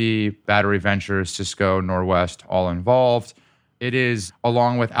Series C, Battery Ventures, Cisco, Norwest, all involved. It is,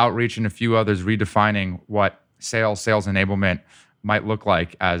 along with Outreach and a few others, redefining what sales enablement might look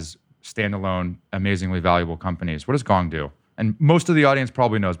like as standalone, amazingly valuable companies. What does Gong do? And most of the audience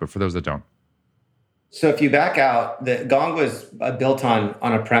probably knows, but for those that don't. So if you back out, the Gong was built on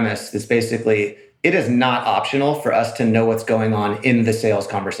a premise that's basically, it is not optional for us to know what's going on in the sales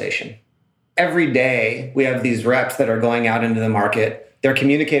conversation. Every day, we have these reps that are going out into the market. They're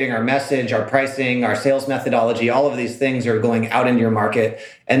communicating our message, our pricing, our sales methodology. All of these things are going out into your market.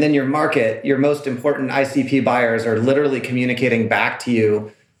 And then your market, your most important ICP buyers are literally communicating back to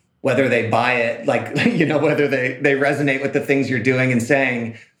you, whether they buy it, like, whether they resonate with the things you're doing and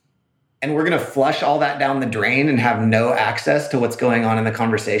saying. And we're going to flush all that down the drain and have no access to what's going on in the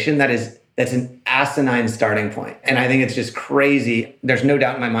conversation. That's an asinine starting point. And I think it's just crazy. There's no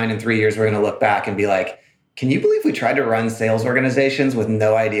doubt in my mind in 3 years, we're going to look back and be like, can you believe we tried to run sales organizations with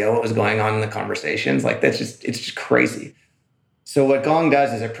no idea what was going on in the conversations? Like it's just crazy. So what Gong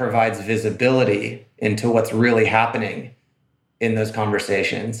does is it provides visibility into what's really happening in those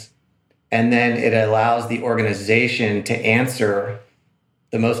conversations. And then it allows the organization to answer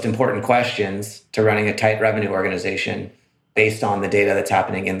the most important questions to running a tight revenue organization based on the data that's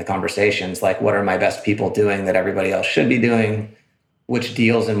happening in the conversations. Like, what are my best people doing that everybody else should be doing? Which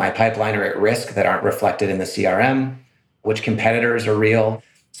deals in my pipeline are at risk that aren't reflected in the CRM? Which competitors are real?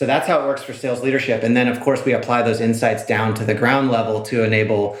 So that's how it works for sales leadership. And then, of course, we apply those insights down to the ground level to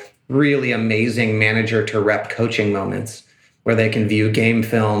enable really amazing manager to rep coaching moments where they can view game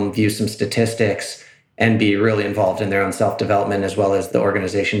film, view some statistics, and be really involved in their own self-development as well as the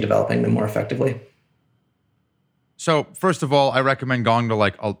organization developing them more effectively. So first of all, I recommend Gong to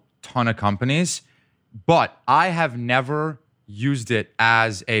like a ton of companies, but I have never used it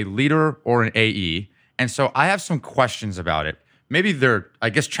as a leader or an AE. And so I have some questions about it. Maybe they're, I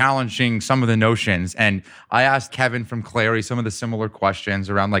guess, challenging some of the notions. And I asked Kevin from Clary some of the similar questions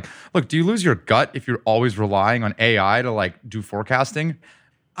around like, look, do you lose your gut if you're always relying on AI to like do forecasting?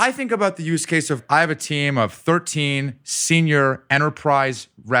 I think about the use case of I have a team of 13 senior enterprise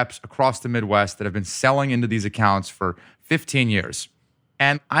reps across the Midwest that have been selling into these accounts for 15 years.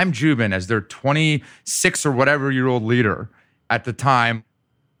 And I'm Jubin as their 26 or whatever year old leader at the time.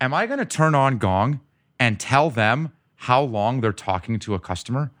 Am I going to turn on Gong and tell them how long they're talking to a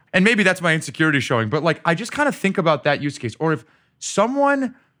customer? And maybe that's my insecurity showing, but like I just kind of think about that use case. Or if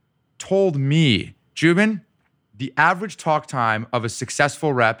someone told me, Jubin, the average talk time of a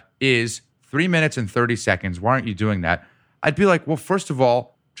successful rep is 3 minutes and 30 seconds. Why aren't you doing that? I'd be like, well, first of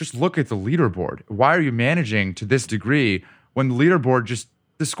all, just look at the leaderboard. Why are you managing to this degree when the leaderboard just,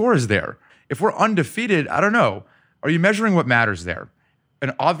 the score is there? If we're undefeated, I don't know. Are you measuring what matters there?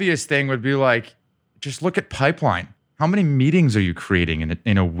 An obvious thing would be like, just look at pipeline. How many meetings are you creating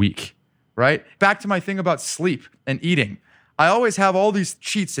in a week, right? Back to my thing about sleep and eating. I always have all these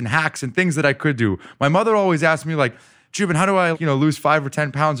cheats and hacks and things that I could do. My mother always asked me like, Jubin, how do I, lose 5 or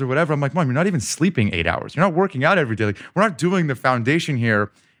 10 pounds or whatever? I'm like, Mom, you're not even sleeping 8 hours. You're not working out every day. Like, we're not doing the foundation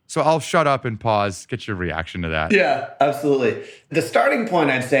here. So I'll shut up and pause, get your reaction to that. Yeah, absolutely. The starting point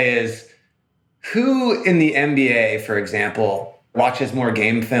I'd say is who in the NBA, for example, watches more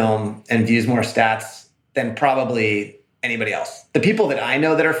game film and views more stats than probably anybody else. The people that I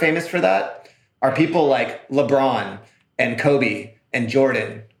know that are famous for that are people like LeBron and Kobe and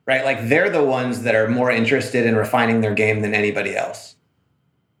Jordan, right? Like they're the ones that are more interested in refining their game than anybody else.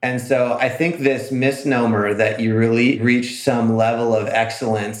 And so I think this misnomer that you really reach some level of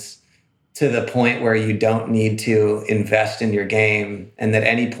excellence to the point where you don't need to invest in your game and that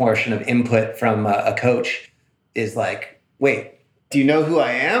any portion of input from a coach is like, wait, do you know who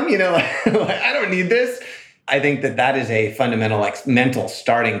I am? I don't need this. I think that is a fundamental mental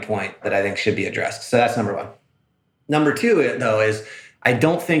starting point that I think should be addressed. So that's number one. Number two, though, is I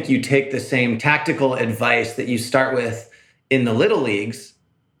don't think you take the same tactical advice that you start with in the little leagues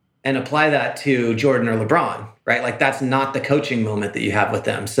and apply that to Jordan or LeBron, right? Like that's not the coaching moment that you have with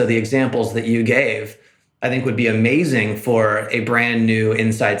them. So the examples that you gave, I think would be amazing for a brand new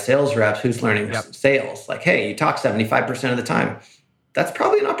inside sales rep who's learning sales. Like, hey, you talk 75% of the time. That's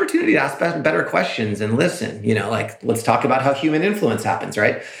probably an opportunity to ask better questions and listen, let's talk about how human influence happens,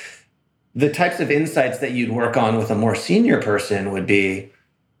 right? The types of insights that you'd work on with a more senior person would be,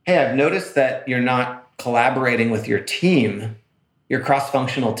 hey, I've noticed that you're not collaborating with your team, your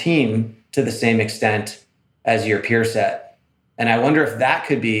cross-functional team, to the same extent as your peer set. And I wonder if that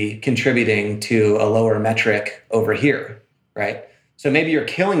could be contributing to a lower metric over here, right? So maybe you're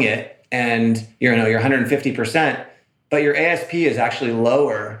killing it and you're 150%, but your ASP is actually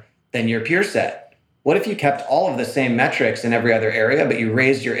lower than your peer set. What if you kept all of the same metrics in every other area, but you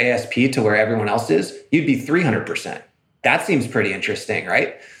raised your ASP to where everyone else is? You'd be 300%. That seems pretty interesting,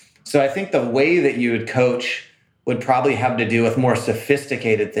 right? So I think the way that you would coach would probably have to do with more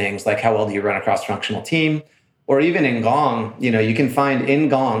sophisticated things, like how well do you run a cross-functional team? Or even in Gong, you can find in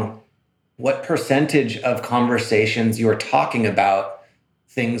Gong what percentage of conversations you are talking about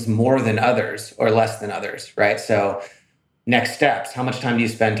things more than others or less than others, right? So next steps, how much time do you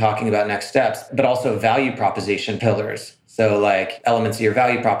spend talking about next steps, but also value proposition pillars. So like elements of your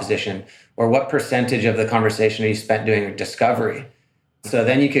value proposition, or what percentage of the conversation are you spent doing discovery? So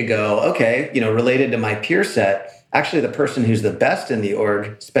then you could go, okay, related to my peer set, actually the person who's the best in the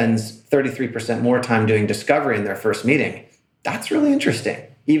org spends 33% more time doing discovery in their first meeting. That's really interesting,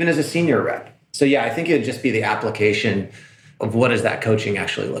 even as a senior rep. So yeah, I think it'd just be the application of what does that coaching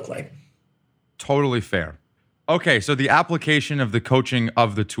actually look like. Totally fair. Okay, so the application of the coaching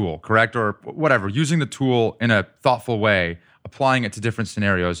of the tool, correct? Or whatever, using the tool in a thoughtful way, applying it to different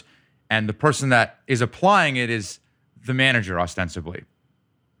scenarios. And the person that is applying it is the manager, ostensibly.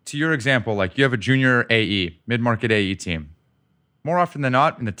 To your example, like you have a junior AE, mid-market AE team. More often than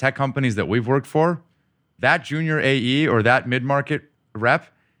not, in the tech companies that we've worked for, that junior AE or that mid-market rep,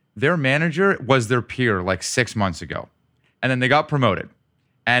 their manager was their peer like 6 months ago. And then they got promoted.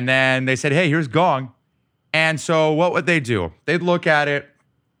 And then they said, hey, here's Gong. And so what would they do? They'd look at it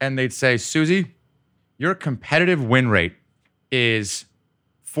and they'd say, Susie, your competitive win rate is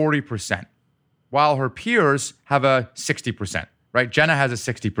 40%, while her peers have a 60%, right? Jenna has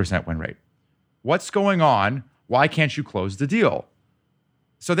a 60% win rate. What's going on? Why can't you close the deal?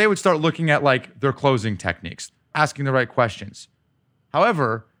 So they would start looking at like their closing techniques, asking the right questions.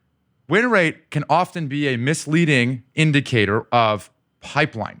 However, win rate can often be a misleading indicator of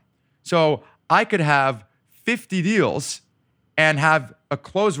pipeline. So I could have 50 deals and have a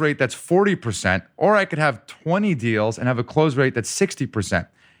close rate that's 40%, or I could have 20 deals and have a close rate that's 60%.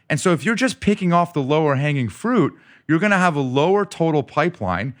 And so if you're just picking off the lower hanging fruit, you're going to have a lower total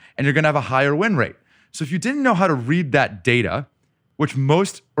pipeline and you're going to have a higher win rate. So if you didn't know how to read that data, which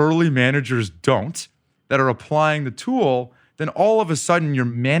most early managers don't, that are applying the tool, then all of a sudden you're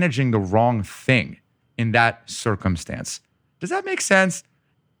managing the wrong thing in that circumstance. Does that make sense?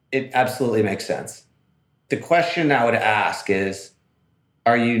 It absolutely makes sense. The question I would ask is,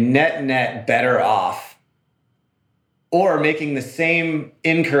 are you net better off or making the same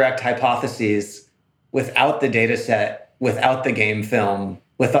incorrect hypotheses without the data set, without the game film,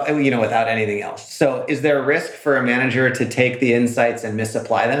 without anything else? So is there a risk for a manager to take the insights and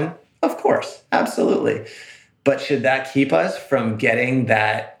misapply them? Of course, absolutely. But should that keep us from getting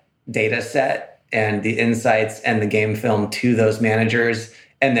that data set and the insights and the game film to those managers?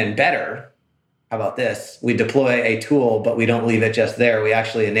 And then better, how about this? We deploy a tool, but we don't leave it just there. We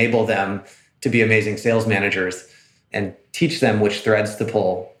actually enable them to be amazing sales managers and teach them which threads to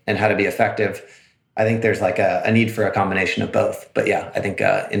pull and how to be effective. I think there's like a need for a combination of both. But yeah, I think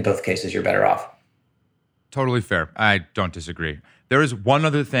in both cases, you're better off. Totally fair. I don't disagree. There is one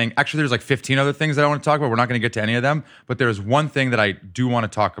other thing. Actually, there's like 15 other things that I want to talk about. We're not going to get to any of them, but there's one thing that I do want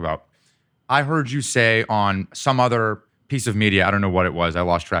to talk about. I heard you say on some other piece of media, I don't know what it was. I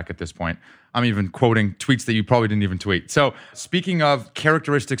lost track at this point. I'm even quoting tweets that you probably didn't even tweet. So speaking of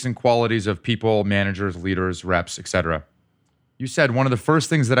characteristics and qualities of people, managers, leaders, reps, etc., you said one of the first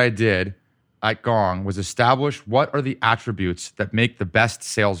things that I did at Gong was establish what are the attributes that make the best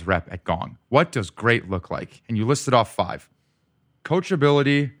sales rep at Gong. What does great look like? And you listed off 5.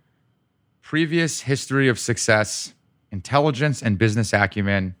 Coachability, previous history of success, intelligence and business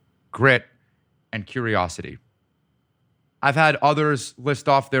acumen, grit, and curiosity. I've had others list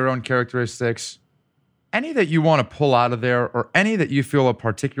off their own characteristics. Any that you want to pull out of there, or any that you feel a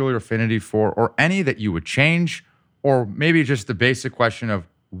particular affinity for, or any that you would change, or maybe just the basic question of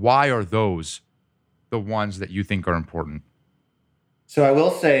why are those the ones that you think are important? So I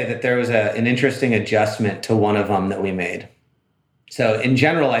will say that there was an interesting adjustment to one of them that we made. So in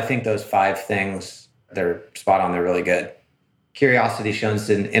general, I think those 5 things, they're spot on. They're really good. Curiosity shows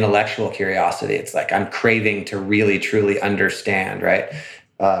an intellectual curiosity. It's like I'm craving to really, truly understand, right?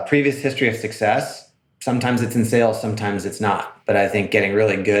 Previous history of success, sometimes it's in sales, sometimes it's not. But I think getting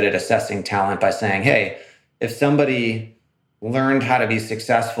really good at assessing talent by saying, hey, if somebody learned how to be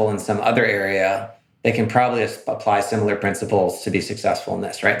successful in some other area, they can probably apply similar principles to be successful in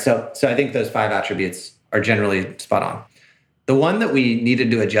this, right? So I think those 5 attributes are generally spot on. The one that we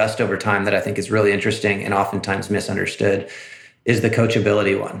needed to adjust over time that I think is really interesting and oftentimes misunderstood is the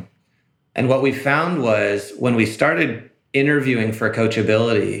coachability one. And what we found was when we started interviewing for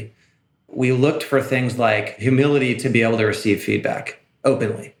coachability, we looked for things like humility to be able to receive feedback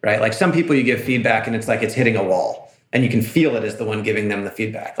openly, right? Like some people you give feedback and it's like it's hitting a wall and you can feel it as the one giving them the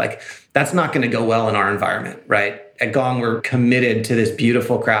feedback. Like that's not going to go well in our environment, right? At Gong, we're committed to this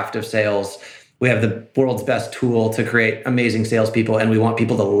beautiful craft of sales. We have the world's best tool to create amazing salespeople, and we want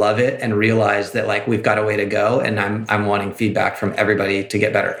people to love it and realize that like we've got a way to go. And I'm wanting feedback from everybody to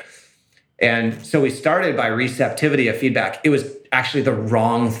get better. And so we started by receptivity of feedback. It was actually the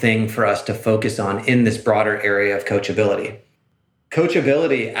wrong thing for us to focus on in this broader area of coachability.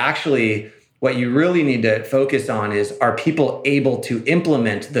 Coachability, actually, what you really need to focus on is, are people able to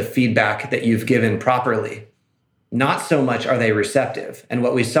implement the feedback that you've given properly? Not so much are they receptive. And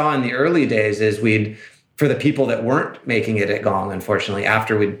what we saw in the early days is for the people that weren't making it at Gong, unfortunately,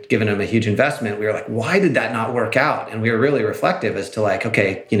 after we'd given them a huge investment, we were like, why did that not work out? And we were really reflective as to like,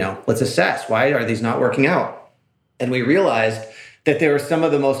 okay, let's assess, why are these not working out? And we realized that there were some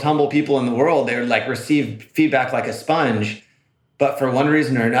of the most humble people in the world. They would like receive feedback like a sponge, but for one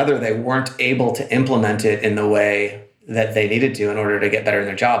reason or another, they weren't able to implement it in the way that they needed to in order to get better in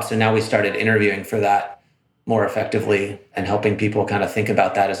their job. So now we started interviewing for that more effectively and helping people kind of think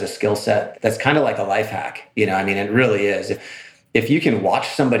about that as a skill set. That's kind of like a life hack. It really is. If you can watch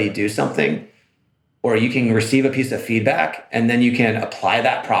somebody do something, or you can receive a piece of feedback and then you can apply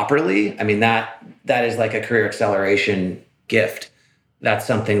that properly, that is like a career acceleration gift. That's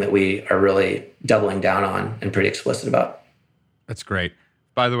something that we are really doubling down on and pretty explicit about. That's great.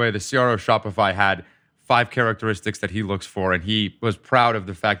 By the way, the CRO Shopify had 5 characteristics that he looks for, and he was proud of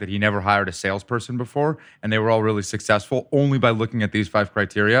the fact that he never hired a salesperson before, and they were all really successful only by looking at these 5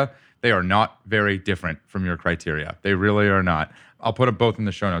 criteria. They are not very different from your criteria. They really are not. I'll put them both in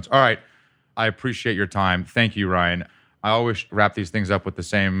the show notes. All right. I appreciate your time. Thank you, Ryan. I always wrap these things up with the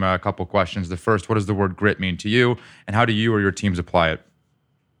same couple questions. The first, what does the word grit mean to you, and how do you or your teams apply it?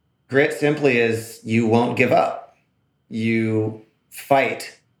 Grit simply is you won't give up. You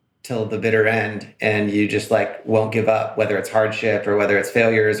fight till the bitter end, and you just like won't give up, whether it's hardship or whether it's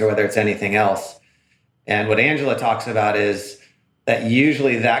failures or whether it's anything else. And what Angela talks about is that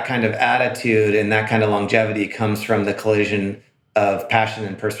usually that kind of attitude and that kind of longevity comes from the collision of passion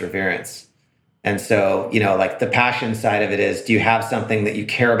and perseverance. And so, like the passion side of it is, do you have something that you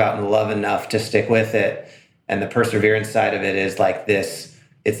care about and love enough to stick with it? And the perseverance side of it is like this,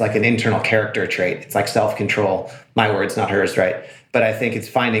 it's like an internal character trait. It's like self-control. My words, not hers, right? But I think it's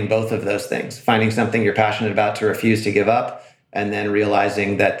finding both of those things, finding something you're passionate about to refuse to give up, and then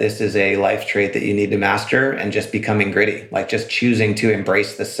realizing that this is a life trait that you need to master, and just becoming gritty, like just choosing to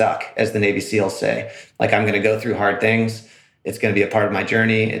embrace the suck, as the Navy SEALs say. Like, I'm going to go through hard things. It's going to be a part of my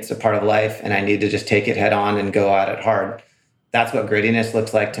journey. It's a part of life, and I need to just take it head on and go at it hard. That's what grittiness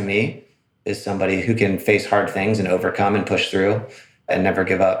looks like to me, is somebody who can face hard things and overcome and push through and never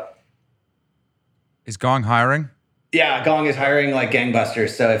give up. Is Gong hiring? Yeah, Gong is hiring like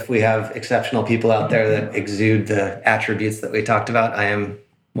gangbusters. So if we have exceptional people out there that exude the attributes that we talked about, I am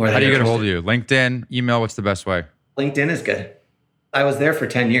more than interested. How do you get a hold of you? LinkedIn, email, what's the best way? LinkedIn is good. I was there for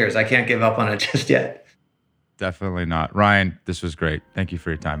 10 years. I can't give up on it just yet. Definitely not. Ryan, this was great. Thank you for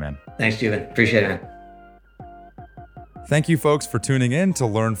your time, man. Thanks, Juven. Appreciate it, man. Thank you, folks, for tuning in to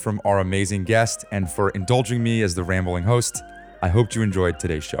learn from our amazing guest and for indulging me as the rambling host. I hope you enjoyed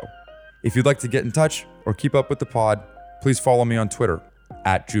today's show. If you'd like to get in touch or keep up with the pod, please follow me on Twitter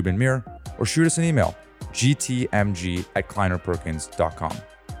 @JubinMir or shoot us an email, gtmg@kleinerperkins.com.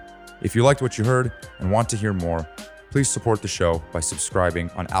 If you liked what you heard and want to hear more, please support the show by subscribing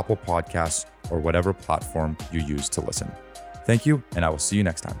on Apple Podcasts or whatever platform you use to listen. Thank you, and I will see you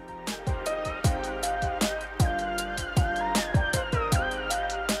next time.